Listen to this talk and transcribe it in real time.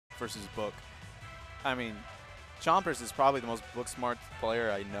versus book. I mean, Chompers is probably the most book smart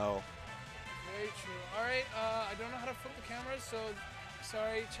player I know. Very true. All right, I don't know how to flip the cameras, so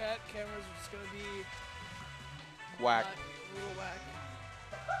sorry, chat. Cameras are just gonna be Whack. a little whack.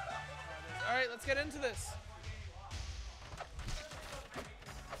 All right, let's get into this.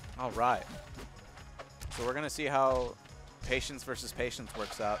 All right. So we're gonna see how patience versus patience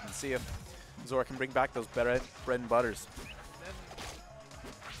works out, and see if Zora can bring back those bread and butters.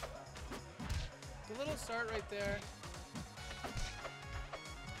 The little start right there.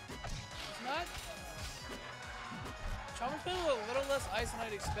 It's not. Chompers played with a little less ice than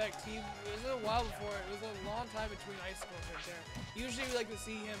I'd expect. It was a while before. It was a long time between icicles right there. Usually we like to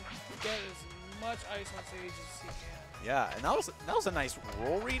see him get as much ice on stage as he can. Yeah, and that was a nice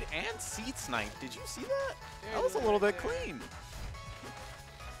roll read and seat snipe. Did you see that? Very That was a good little right bit there. clean.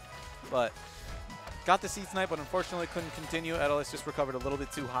 But got the seat snipe, but unfortunately couldn't continue. Etalus just recovered a little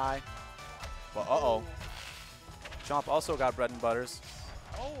bit too high. But uh-oh. Chomp also got bread and butters.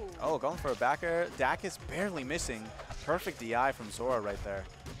 Oh, going for a back air. Dak is barely missing. Perfect DI from Zora right there.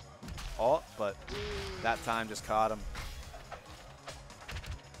 Oh, but that time just caught him.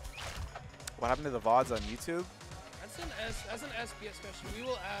 What happened to the VODs on YouTube? That's an SBS question. We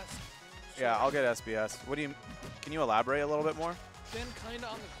will ask. Yeah, I'll get SBS. What do you? Can you elaborate a little bit more? Been kind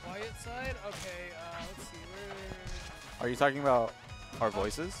of on the quiet side. Okay, let's see. Are you talking about our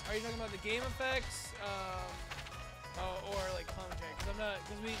voices? Are you talking about the game effects, or like commentary?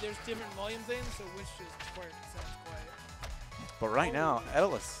 Because there's different volume things, so which just sounds quiet. But right now,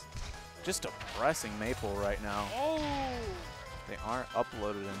 Etalus just oppressing Maypul right now. Oh! They aren't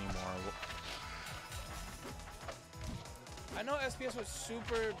uploaded anymore. I know SBS was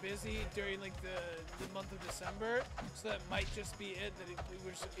super busy during like the month of December, so that might just be it, that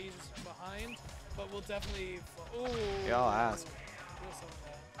he's just behind. But we'll definitely. Oh. Yeah, I'll ask.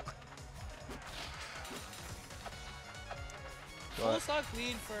 Full stock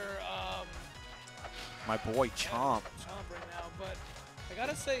lead for My boy Chomp. Chomp right now, but I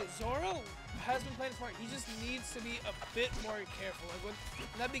gotta say Zora has been playing smart. He just needs to be a bit more careful. Like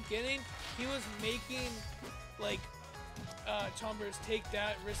in that beginning, he was making like Chompers take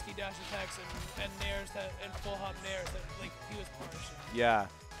that risky dash attacks and nairs and full hop nairs that like he was punishing. Yeah,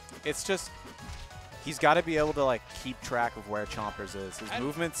 it's just he's got to be able to like keep track of where Chompers is. His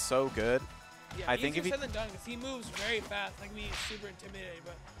movement's so good. Yeah, I think if he said than done because he moves very fast. Like me, he's super intimidating,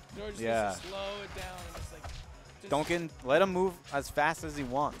 but Zora just yeah. needs to slow it down and just like. Let him move as fast as he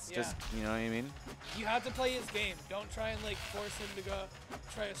wants. Yeah. Just, you know what I mean? You have to play his game. Don't try and like force him to go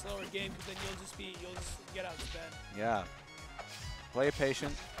try a slower game because then you'll just get outspent. Yeah. Play it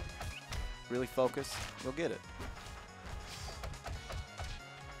patient. Really focus. You'll get it.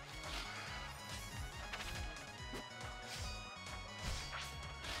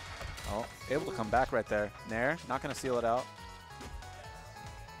 Oh, able to come back right there. Nair, not going to seal it out.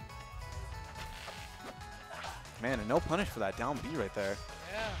 Man, and no punish for that down B right there.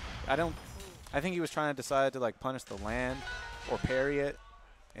 Yeah. I think he was trying to decide to like punish the land or parry it,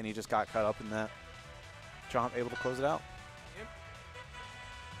 and he just got caught up in that. Chomp able to close it out.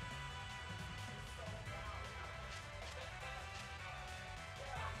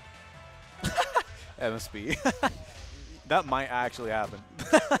 Yep. MSB. That might actually happen.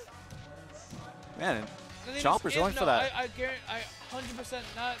 Man, Chompers going for that. I guarantee, 100%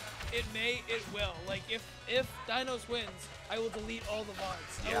 not. It may, it will. Like if Dinos wins, I will delete all the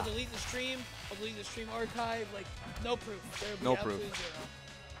VODs. Yeah. I will delete the stream. I'll delete the stream archive. Like no proof. There will be No absolutely proof. zero.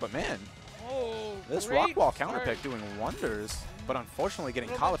 But man, this great rock wall start. counter pick doing wonders, but unfortunately getting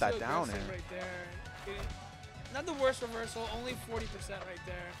A little caught with bit that too down aggressive air. right there. Not the worst reversal, only 40% right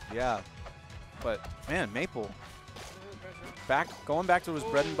there. Yeah, but man, Maypul going back to his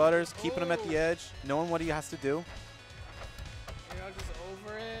bread and butters, keeping him at the edge, knowing what he has to do. Just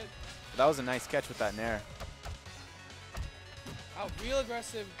over it. That was a nice catch with that nair. Real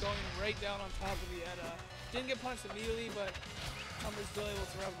aggressive, going right down on top of the Eda. Didn't get punched immediately, but Chompers still able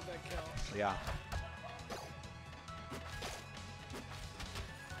to rub with that kill. Yeah.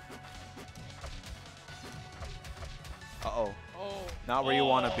 Uh-oh. Oh. Not where you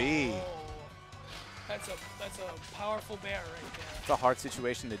want to be. That's a powerful bear right there. It's a hard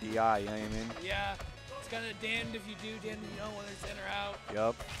situation to DI, you know what I mean? Yeah. It's kind of damned if you do, damned if you don't, whether it's in or out.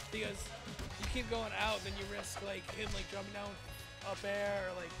 Yup. Because you keep going out, then you risk like him like dropping down up air,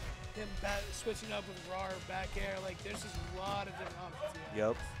 or like him switching up with raw or back air. Like there's just a lot of different options. Yeah.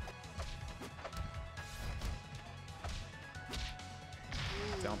 Yup.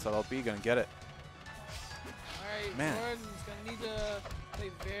 Downside LB gonna get it. Alright, Man. Jordan's gonna need to play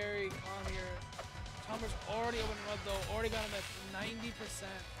very calm here. Chompers already open mud though. Already got him at 90%.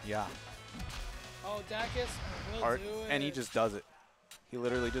 Yeah. Oh, Dacus will do it. And he just does it. He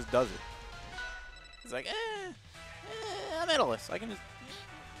literally just does it. He's like, I'm Etalus. I can just.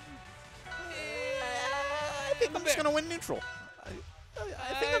 I think I'm just gonna win neutral.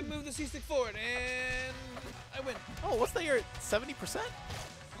 I think I move the C-stick forward and I win. Oh, what's that? You're at 70%?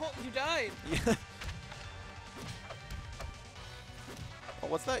 Oh, you died. Yeah. Oh,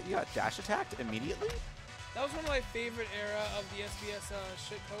 what's that? You got dash attacked immediately? That was one of my favorite era of the SBS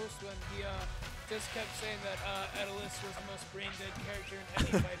shitpost when he just kept saying that Etalus was the most brain-dead character in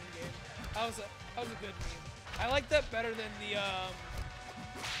any fighting game. That was a good meme. I like that better than the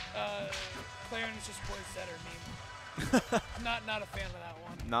Clarence just boy setter meme. Not a fan of that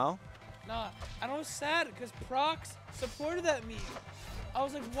one. No? Nah. And I was sad because Prox supported that meme. I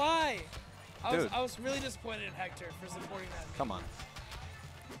was like, why? I was really disappointed in Hector for supporting that meme. Come on.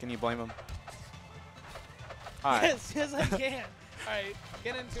 Can you blame him? All right. Yes, I can. All right,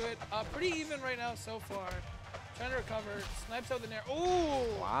 get into it. Pretty even right now so far. Trying to recover. Snipes out the nair.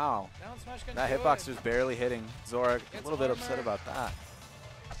 Ooh! Wow. Down smash gun. That hitbox just barely hitting. Zora a little bit upset about that.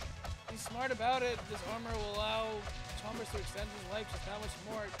 He's smart about it. This armor will allow Chompers to extend his life just that much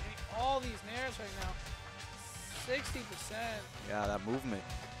more. All these nairs right now. 60%. Yeah, that movement.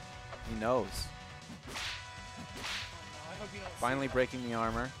 He knows. Oh, no, I hope you don't Finally see breaking the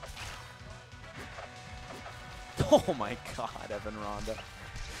armor. Oh my god, Evan Ronda.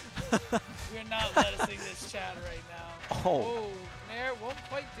 We're not letting this chat right now. Oh. Nair won't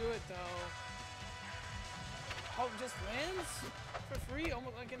quite do it though. Oh, just lands for free,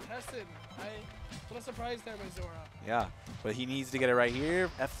 almost uncontested. What a surprise there by Zora. Yeah, but he needs to get it right here.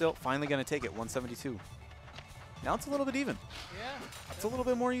 F tilt finally going to take it, 172. Now it's a little bit even. Yeah. It's a little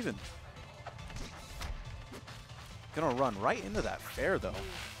bit more even. Gonna run right into that fair though.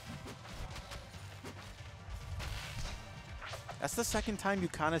 That's the second time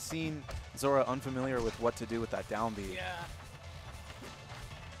you've kind of seen Zora unfamiliar with what to do with that down B. Yeah.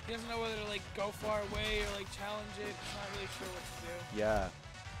 He doesn't know whether to like go far away or like challenge it. He's not really sure what to do. Yeah.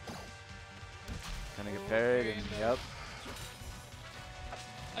 Gonna get parried and yep.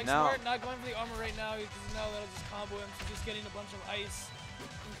 Like now, smart, not going for the armor right now. He doesn't know that'll just combo him. So just getting a bunch of ice,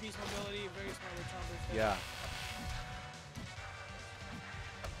 increased mobility. Very smart with Chompers. Yeah.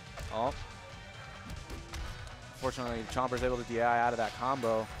 Oh. Fortunately, Chompers able to DI out of that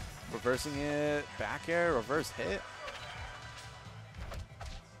combo. Reversing it, back air, reverse hit.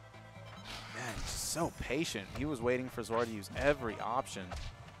 Man, he's so patient. He was waiting for Zora to use every option.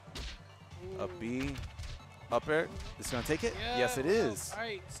 Ooh. A B, up air. This is going to take it? Yeah, Yes, it is. All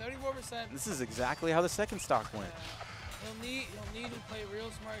right, 74%. This is exactly how the second stock went. Yeah. He'll need to play real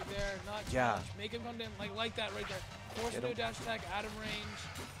smart there, not challenge. Yeah. Make him come down like that right there. Force him to a dash attack out of range.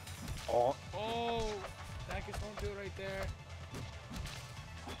 Oh. Oh. Dacus won't do it right there.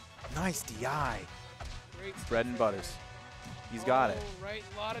 Nice DI. Great Bread and butters. there. He's got it. Right.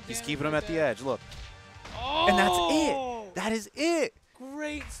 A lot of He's damage keeping him right at the there. edge. Look. Oh! And that's it. That is it.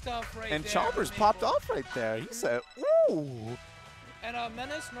 Great stuff right And there. Chompers popped off right there. He said, ooh. And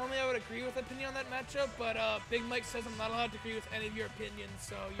Menace, normally I would agree with opinion on that matchup, but Big Mike says I'm not allowed to agree with any of your opinions,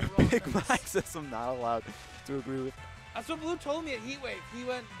 so you're wrong. Big Menace. Mike says I'm not allowed to agree with. That's what Blue told me at Heatwave. He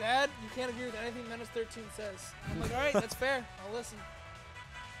went, Dad, you can't agree with anything Menace 13 says. I'm like, all right, that's fair. I'll listen.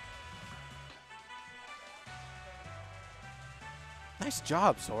 Nice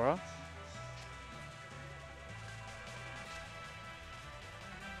job, Zora.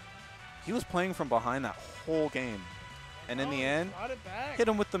 He was playing from behind that whole game. And in the end, Brought it back. hit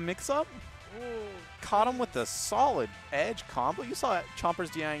him with the mix-up. Ooh. Caught him with the solid edge combo. You saw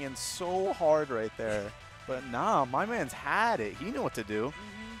Chompers DIing in so hard right there. But nah, my man's had it. He knew what to do.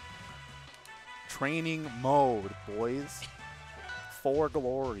 Training mode, boys. For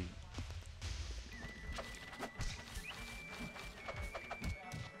glory.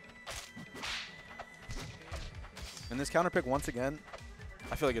 And this counter pick, once again,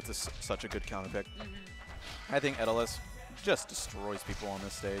 I feel like it's such a good counter pick. I think Etalus just destroys people on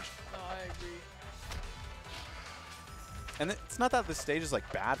this stage. No, I agree. And it's not that this stage is like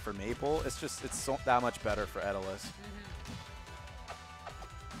bad for Maypul. It's just that much better for Etalus.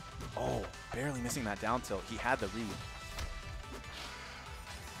 Oh, barely missing that down tilt. He had the read.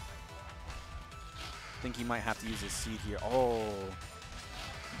 I think he might have to use his seed here. Oh,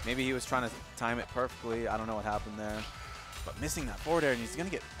 maybe he was trying to time it perfectly. I don't know what happened there. But missing that forward air, and he's going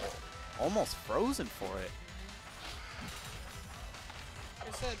to get almost frozen for it. Like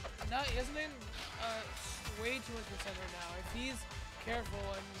I said, he hasn't been way too much percent right now. If he's careful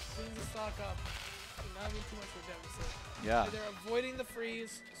and cleans the stock up, he's not be too much of a deficit. Yeah. So they're avoiding the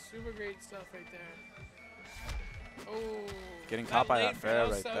freeze. Super great stuff right there. Oh. Getting caught by that late fair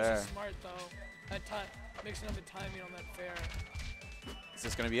right that there. was just smart though. That time, mixing up the timing on that fair. Is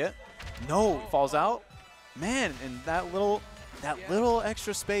this gonna be it? No, falls out. Man, and that little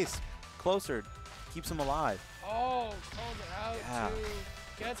extra space closer keeps him alive. Oh, called it out Yeah. too.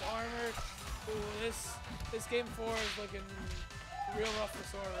 Gets armored. Ooh, this game 4 is looking real rough for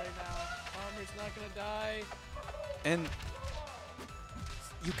Zora right now. Armor's not gonna die. And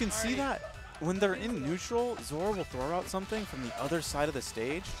you can see that when they're in neutral, Zora will throw out something from the other side of the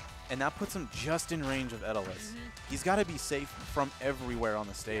stage, and that puts him just in range of Etalus. He's got to be safe from everywhere on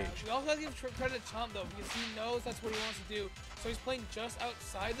the stage. Yeah, we also got to give credit to Chomp though, because he knows that's what he wants to do. So he's playing just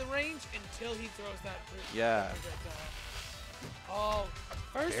outside the range until he throws that. Yeah. Oh,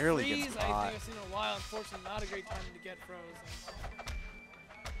 first Barely freeze gets I caught. think I've seen in a while. Unfortunately, not a great time to get frozen.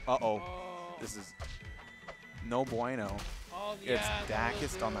 Uh-oh. This is no bueno. Oh, It's yeah,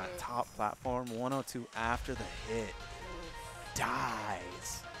 Dakist on that top platform. 102 after the hit.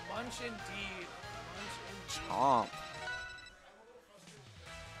 Dies. Munch indeed. Munch indeed. Chomp.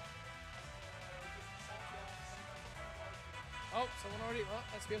 Oh, someone already.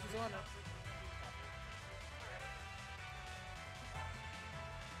 Oh, SPS was on it.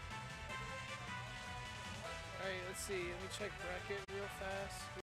 Alright, let's see. Let me check bracket real fast.